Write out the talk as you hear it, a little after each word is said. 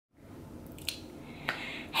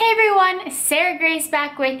Hey everyone, Sarah Grace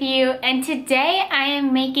back with you, and today I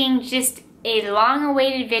am making just a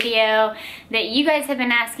long-awaited video that you guys have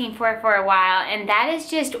been asking for a while, and that is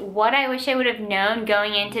just what I wish I would have known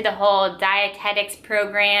going into the whole dietetics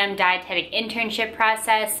program, dietetic internship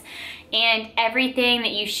process, and everything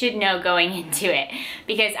that you should know going into it,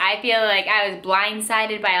 because I feel like I was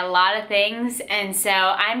blindsided by a lot of things. And so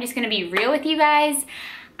I'm just going to be real with you guys.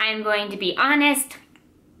 I'm going to be honest.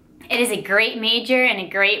 It is a great major and a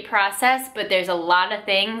great process, but there's a lot of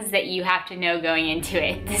things that you have to know going into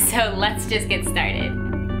it. So let's just get started.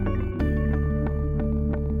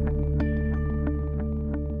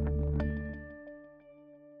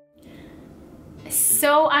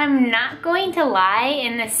 So I'm not going to lie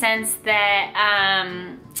in the sense that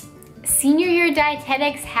senior year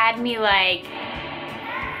dietetics had me like,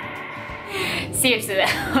 seriously though.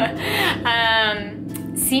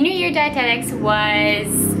 Senior year dietetics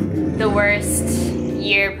was the worst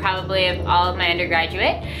year probably of all of my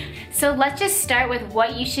undergraduate. So let's just start with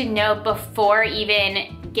what you should know before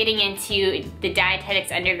even getting into the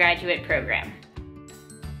dietetics undergraduate program.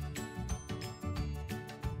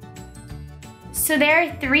 So there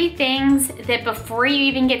are 3 things that before you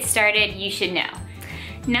even get started, you should know.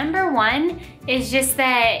 Number 1 is just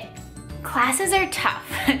that classes are tough.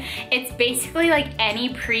 It's basically like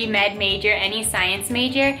any pre-med major, any science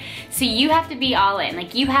major. So you have to be all in.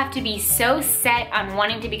 Like you have to be so set on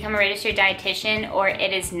wanting to become a registered dietitian, or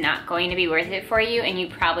it is not going to be worth it for you and you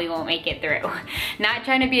probably won't make it through. Not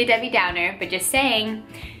trying to be a Debbie Downer, but just saying,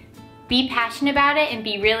 be passionate about it and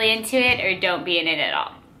be really into it, or don't be in it at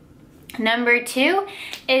all. Number 2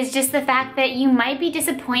 is just the fact that you might be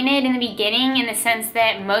disappointed in the beginning, in the sense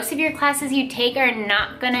that most of your classes you take are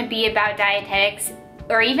not going to be about dietetics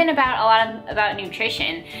or even about about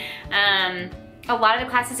nutrition. A lot of the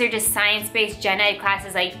classes are just science-based gen ed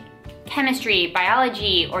classes like chemistry,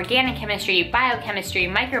 biology, organic chemistry, biochemistry,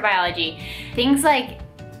 microbiology, things like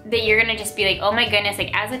that you're gonna just be like, oh my goodness,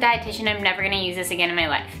 like as a dietitian, I'm never gonna use this again in my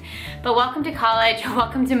life. But welcome to college,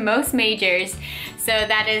 welcome to most majors. So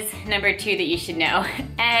that is number 2 that you should know.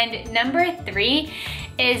 And number 3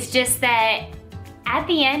 is just that at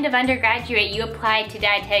the end of undergraduate, you apply to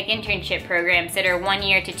dietetic internship programs that are 1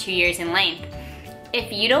 year to 2 years in length.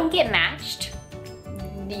 If you don't get matched,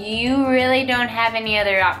 you really don't have any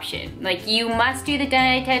other option. Like you must do the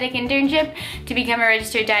dietetic internship to become a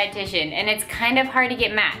registered dietitian, and it's kind of hard to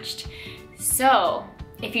get matched. So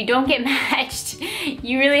if you don't get matched,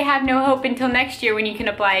 you really have no hope until next year when you can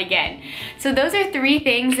apply again. So those are 3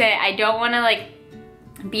 things that I don't want to like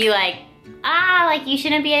be like, like you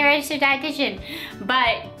shouldn't be a registered dietitian,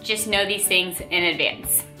 but just know these things in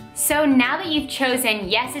advance. So now that you've chosen,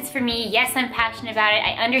 yes, it's for me, yes, I'm passionate about it,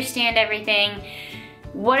 I understand everything,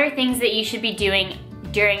 what are things that you should be doing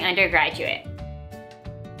during undergraduate?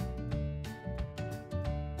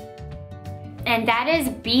 And that is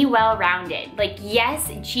be well-rounded. Like yes,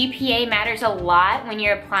 GPA matters a lot when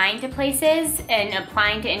you're applying to places and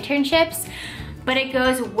applying to internships, but it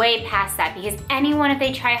goes way past that, because anyone, if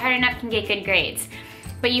they try hard enough, can get good grades.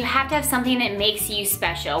 But you have to have something that makes you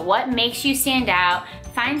special. What makes you stand out?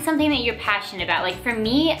 Find something that you're passionate about. Like for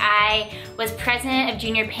me, I was president of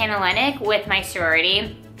Junior Panhellenic with my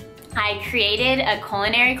sorority. I created a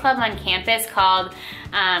culinary club on campus called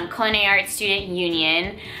Culinary Arts Student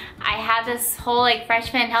Union. I have this whole like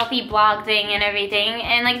freshman healthy blog thing and everything,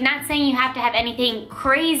 and like not saying you have to have anything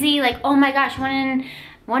crazy like, oh my gosh,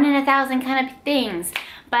 one in 1,000 kind of things,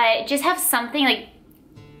 but just have something, like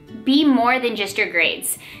be more than just your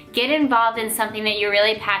grades. Get involved in something that you're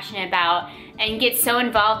really passionate about, and get so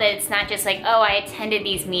involved that it's not just like, oh, I attended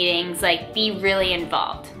these meetings. Like be really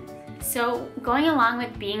involved. So going along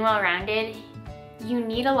with being well-rounded, you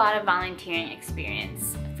need a lot of volunteering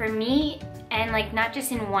experience. For me, and like not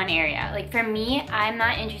just in one area. Like for me, I'm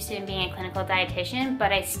not interested in being a clinical dietitian,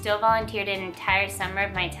 but I still volunteered an entire summer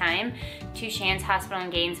of my time to Shands Hospital in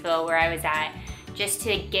Gainesville, where I was at, just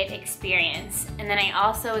to get experience. And then I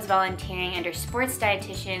also was volunteering under sports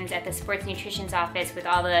dietitians at the sports nutrition's office with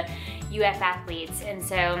all the UF athletes. And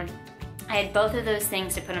so I had both of those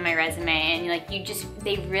things to put on my resume, and like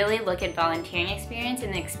they really look at volunteering experience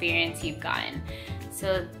and the experience you've gotten.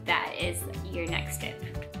 So that is your next tip.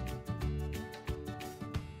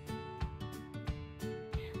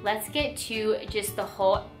 Let's get to just the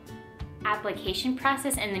whole application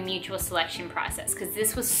process and the mutual selection process, because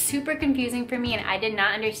this was super confusing for me and I did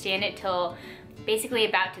not understand it till basically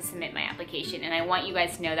about to submit my application, and I want you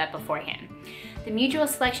guys to know that beforehand. The mutual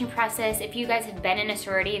selection process, if you guys have been in a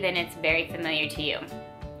sorority, then it's very familiar to you.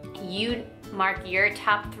 You mark your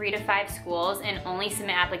top 3 to 5 schools and only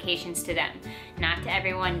submit applications to them, not to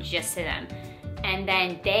everyone, just to them. And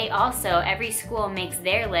then they also, every school makes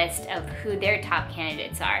their list of who their top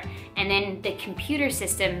candidates are. And then the computer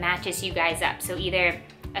system matches you guys up. So either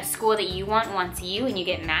a school that you want wants you and you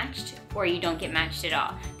get matched, or you don't get matched at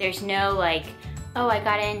all. There's no like, oh, I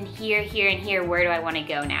got in here, here, and here, where do I want to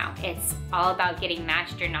go now? It's all about getting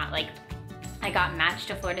matched or not. Like, I got matched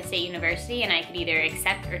to Florida State University and I could either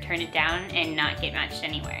accept or turn it down and not get matched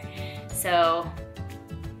anywhere. So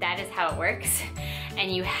that is how it works.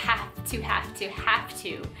 And you have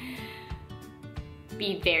to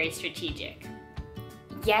be very strategic.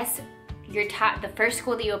 Yes, the first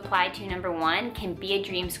school that you apply to, number one, can be a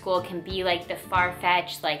dream school, can be like the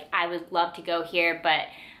far-fetched, like I would love to go here, but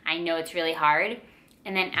I know it's really hard.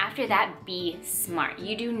 And then after that, be smart.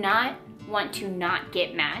 You do not want to not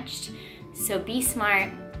get matched. So be smart,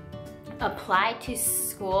 apply to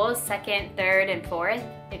schools, second, third, and fourth,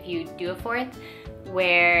 if you do a fourth,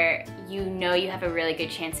 where you know you have a really good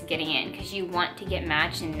chance of getting in, because you want to get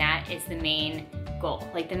matched, and that is the main goal.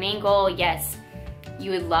 Like the main goal, yes,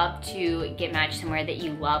 you would love to get matched somewhere that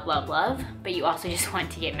you love, love, love, but you also just want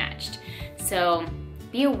to get matched. So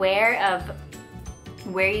be aware of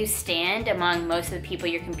where you stand among most of the people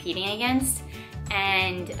you're competing against,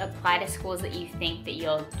 and apply to schools that you think that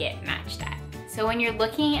you'll get matched at. So when you're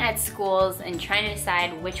looking at schools and trying to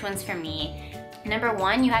decide which one's for me, number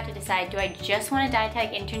one, you have to decide, do I just want a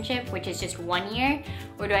dietetic internship, which is just 1 year,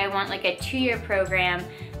 or do I want like a 2-year program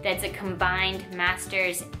that's a combined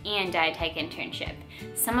master's and dietetic internship?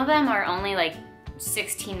 Some of them are only like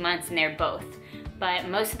 16 months and they're both, but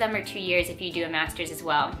most of them are 2 years if you do a master's as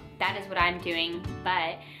well. That is what I'm doing,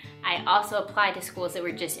 but I also applied to schools that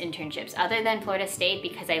were just internships, other than Florida State,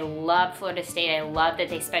 because I love Florida State. I love that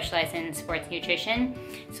they specialize in sports nutrition.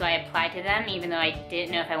 So I applied to them even though I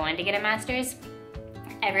didn't know if I wanted to get a master's.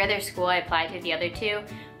 Every other school I applied to, the other two,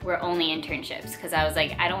 were only internships, because I was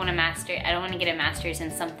like, I don't want to get a master's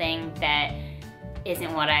in something that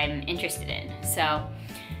isn't what I'm interested in. So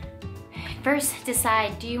first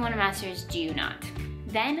decide, do you want a master's, do you not?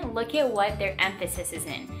 Then look at what their emphasis is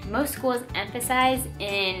in. Most schools emphasize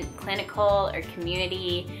in clinical or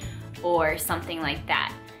community or something like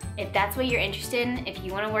that. If that's what you're interested in, if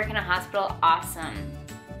you want to work in a hospital, awesome.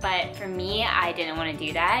 But for me, I didn't want to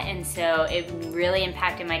do that, and so it really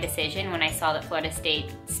impacted my decision when I saw that Florida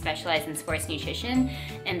State specialized in sports nutrition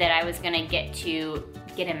and that I was gonna get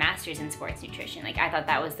a master's in sports nutrition. Like, I thought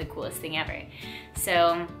that was the coolest thing ever.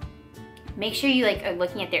 So make sure you are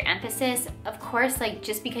looking at their emphasis. Of course,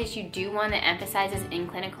 just because you do one that emphasizes in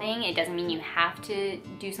clinical, it doesn't mean you have to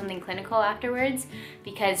do something clinical afterwards,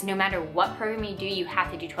 because no matter what program you do, you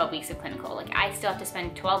have to do 12 weeks of clinical. I still have to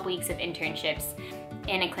spend 12 weeks of internships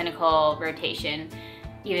in a clinical rotation,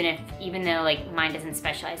 even though mine doesn't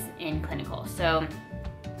specialize in clinical. So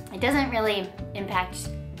it doesn't really impact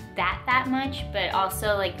that much, but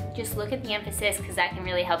also just look at the emphasis, because that can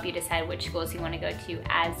really help you decide which schools you want to go to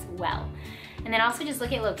as well. And then also just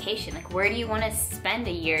look at location. Where do you want to spend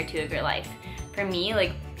a year or two of your life? For me,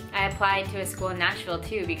 I applied to a school in Nashville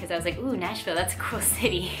too, because I was like, ooh, Nashville, that's a cool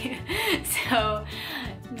city. So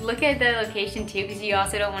look at the location too, because you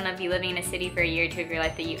also don't want to be living in a city for a year or two of your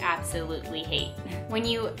life that you absolutely hate. When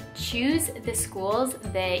you choose the schools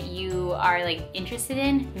that you are interested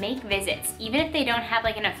in, make visits. Even if they don't have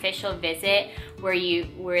an official visit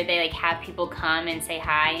where they have people come and say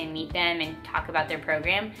hi and meet them and talk about their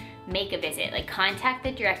program, make a visit. Contact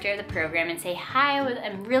the director of the program and say, hi,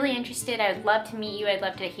 I'm really interested, I would love to meet you, I'd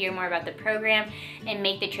love to hear more about the program, and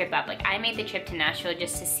make the trip up. I made the trip to Nashville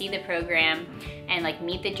just to see the program and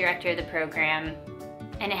meet the director of the program,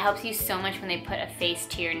 and it helps you so much when they put a face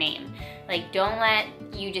to your name. Don't let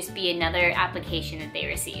you just be another application that they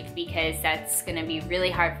receive, because that's gonna be really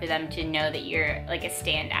hard for them to know that you're a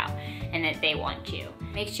standout and that they want you.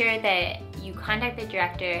 Make sure that you contact the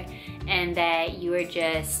director and that you are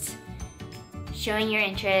just showing your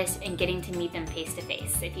interest and getting to meet them face to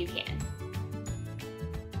face if you can.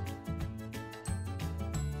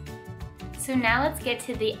 So now let's get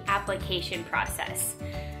to the application process.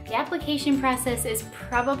 The application process is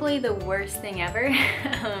probably the worst thing ever.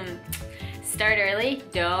 Start early,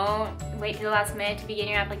 don't wait till the last minute to begin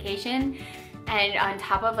your application. And on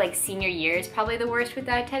top of senior year is probably the worst with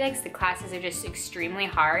dietetics. The classes are just extremely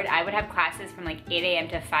hard. I would have classes from 8 a.m.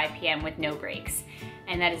 to 5 p.m. with no breaks.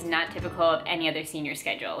 And that is not typical of any other senior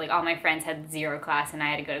schedule. All my friends had 0 class and I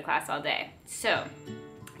had to go to class all day. So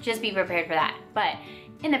just be prepared for that. But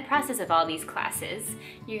in the process of all these classes,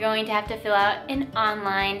 you're going to have to fill out an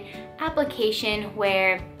online application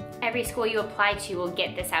where every school you apply to will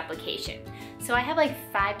get this application. So I have like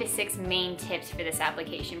 5 to 6 main tips for this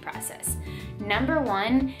application process. Number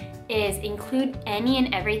 1 is include any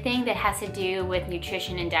and everything that has to do with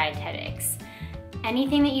nutrition and dietetics.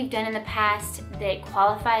 Anything that you've done in the past that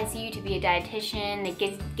qualifies you to be a dietitian, that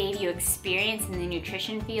gave you experience in the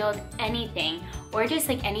nutrition field, anything, or just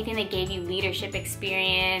like anything that gave you leadership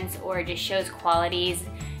experience or just shows qualities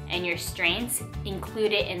and your strengths,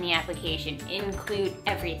 include it in the application. Include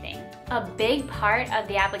everything. A big part of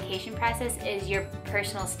the application process is your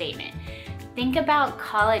personal statement. Think about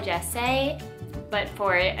college essay, but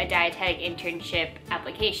for a dietetic internship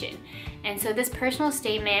application. And so this personal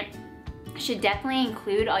statement should definitely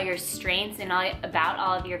include all your strengths and about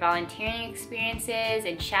all of your volunteering experiences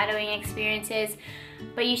and shadowing experiences,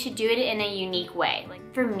 but you should do it in a unique way.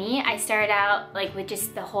 Like for me, I started out like with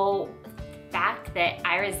just the whole fact that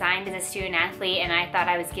I resigned as a student athlete and I thought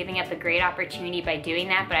I was giving up a great opportunity by doing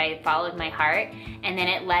that, but I followed my heart, and then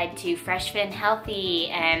it led to Fresh Fit and Healthy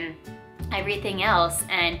and everything else,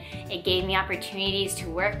 and it gave me opportunities to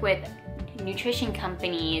work with nutrition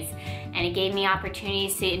companies, and it gave me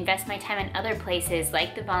opportunities to invest my time in other places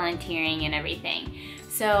like the volunteering and everything.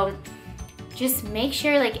 So just make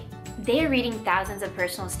sure, like, they're reading thousands of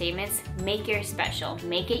personal statements. Make yours special,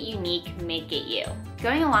 make it unique, make it you.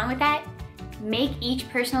 Going along with that, make each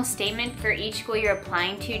personal statement for each school you're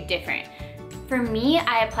applying to different. For me,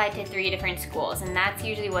 I applied to 3 different schools, and that's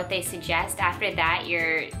usually what they suggest. After that,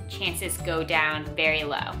 your chances go down very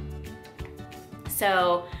low.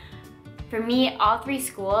 So for me, all 3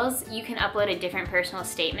 schools, you can upload a different personal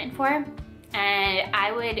statement for, and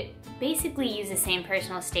I would basically use the same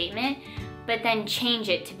personal statement, but then change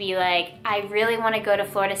it to be like, I really want to go to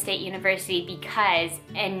Florida State University because,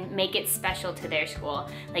 and make it special to their school.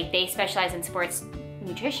 Like, they specialize in sports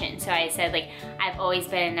nutrition. So I said, like, I've always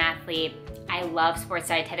been an athlete. I love sports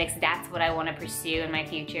dietetics. That's what I want to pursue in my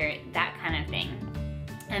future, that kind of thing.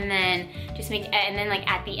 And then like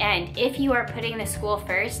at the end, if you are putting the school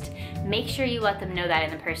first, make sure you let them know that in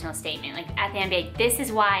the personal statement. Like at the end, be like, this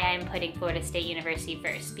is why I'm putting Florida State University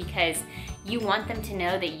first, because you want them to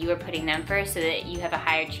know that you are putting them first so that you have a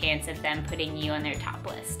higher chance of them putting you on their top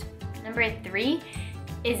list. Number 3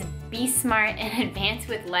 is be smart and advance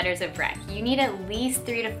with letters of rec. You need at least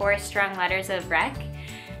 3 to 4 strong letters of rec,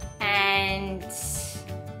 and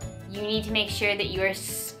you need to make sure that you are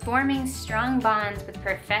forming strong bonds with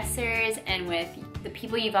professors and with the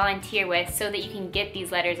people you volunteer with so that you can get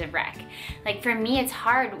these letters of rec. Like for me, it's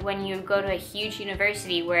hard when you go to a huge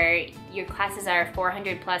university where your classes are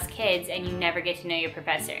 400 plus kids and you never get to know your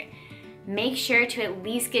professor. Make sure to at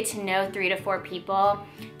least get to know 3 to 4 people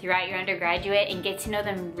throughout your undergraduate and get to know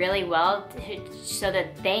them really well so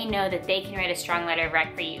that they know that they can write a strong letter of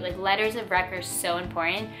rec for you. Like, letters of rec are so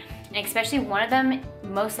important, and especially one of them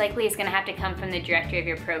most likely is going to have to come from the director of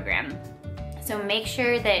your program. So make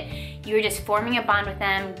sure that you're just forming a bond with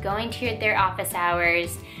them, going to their office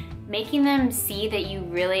hours, making them see that you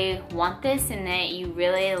really want this and that you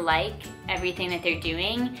really like everything that they're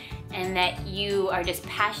doing, and that you are just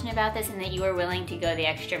passionate about this and that you are willing to go the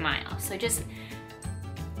extra mile. So just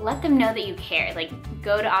let them know that you care. Like,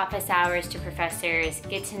 go to office hours to professors,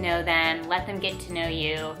 get to know them, let them get to know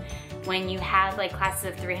you. When you have like classes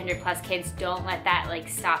of 300 plus kids, don't let that like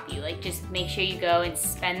stop you. Like, just make sure you go and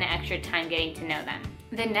spend the extra time getting to know them.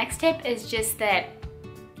 The next tip is just that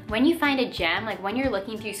when you find a gem, like when you're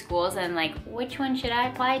looking through schools and like, which one should I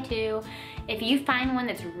apply to? If you find one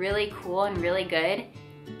that's really cool and really good,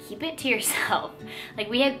 keep it to yourself. Like,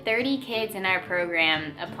 we had 30 kids in our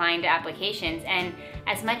program applying to applications, and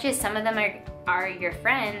as much as some of them are your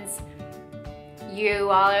friends, you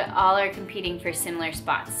all are competing for similar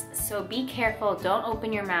spots. So be careful, don't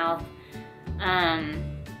open your mouth.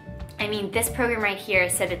 I mean, this program right here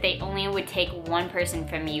said that they only would take 1 person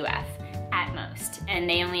from UF at most, and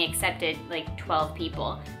they only accepted like 12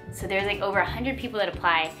 people. So there's like over 100 people that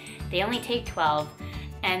apply, they only take 12,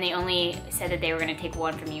 and they only said that they were gonna take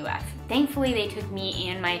 1 from UF. Thankfully, they took me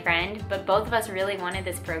and my friend, but both of us really wanted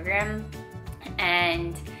this program,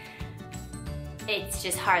 and it's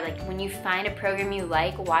just hard. Like, when you find a program you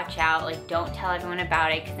like, watch out. Like, don't tell everyone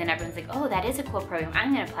about it, because then everyone's like, oh, that is a cool program.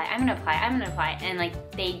 I'm gonna apply, I'm gonna apply, I'm gonna apply. And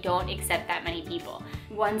like, they don't accept that many people.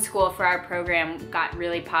 One school for our program got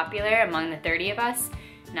really popular among the 30 of us.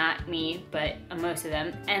 Not me, but most of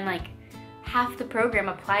them. And like, half the program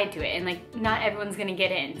applied to it, and like, not everyone's gonna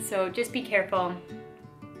get in. So just be careful.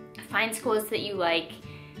 Find schools that you like.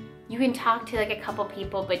 You can talk to like a couple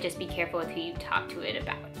people, but just be careful with who you talk to it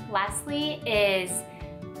about. Lastly is,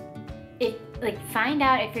 find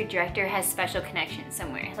out if your director has special connections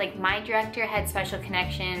somewhere. Like my director had special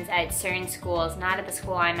connections at certain schools, not at the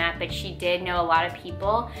school I'm at, but she did know a lot of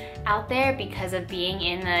people out there because of being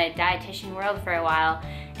in the dietitian world for a while,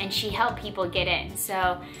 and she helped people get in.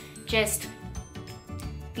 So just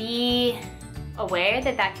be aware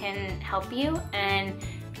that that can help you, and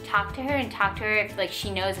talk to her if like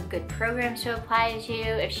she knows of good programs to apply to,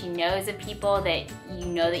 if she knows of people that you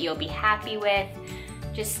know that you'll be happy with.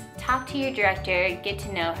 Just talk to your director, get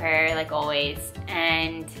to know her like always,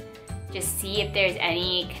 and just see if there's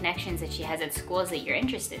any connections that she has at schools that you're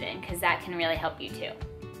interested in, because that can really help you too.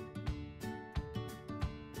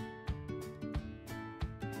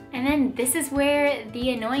 And then this is where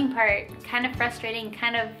the annoying part, kind of frustrating,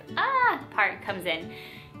 part comes in.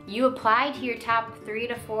 You apply to your top 3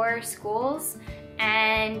 to 4 schools,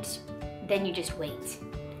 and then you just wait,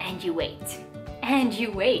 and you wait, and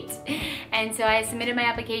you wait. And so I submitted my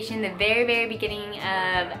application the very beginning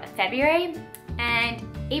of February, and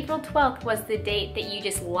April 12th was the date that you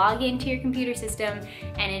just log into your computer system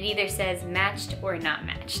and it either says matched or not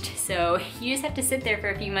matched. So you just have to sit there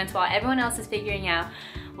for a few months while everyone else is figuring out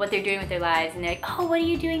what they're doing with their lives, and they're like, oh, what are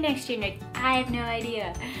you doing next year? And you're like, I have no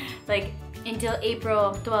idea. Like, until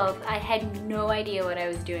April 12th, I had no idea what I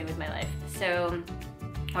was doing with my life. So,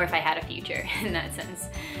 or if I had a future in that sense.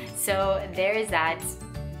 So there is that.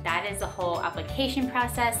 That is the whole application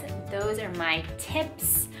process. Those are my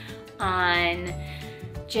tips on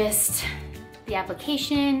just the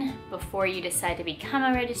application before you decide to become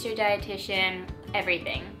a registered dietitian,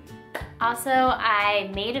 everything. Also,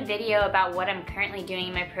 I made a video about what I'm currently doing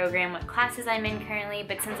in my program, what classes I'm in currently,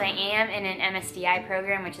 but since I am in an MSDI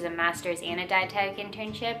program, which is a master's and a dietetic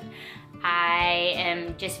internship, I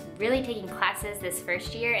am just really taking classes this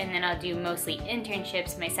first year, and then I'll do mostly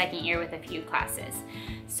internships my second year with a few classes.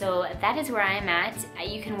 So that is where I'm at.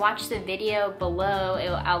 You can watch the video below,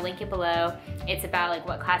 I'll link it below. It's about like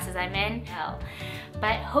what classes I'm in.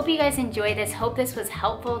 But hope you guys enjoyed this. Hope this was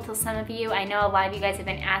helpful to some of you. I know a lot of you guys have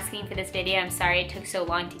been asking for this video. I'm sorry it took so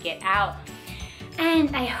long to get out.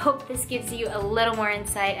 And I hope this gives you a little more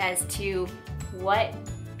insight as to what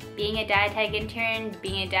being a dietetic intern,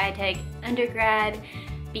 being a dietetic undergrad,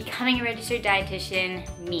 becoming a registered dietitian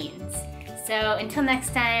means. So until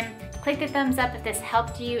next time, click the thumbs up if this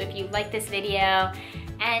helped you, if you liked this video,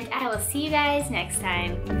 and I will see you guys next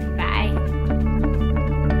time. Bye.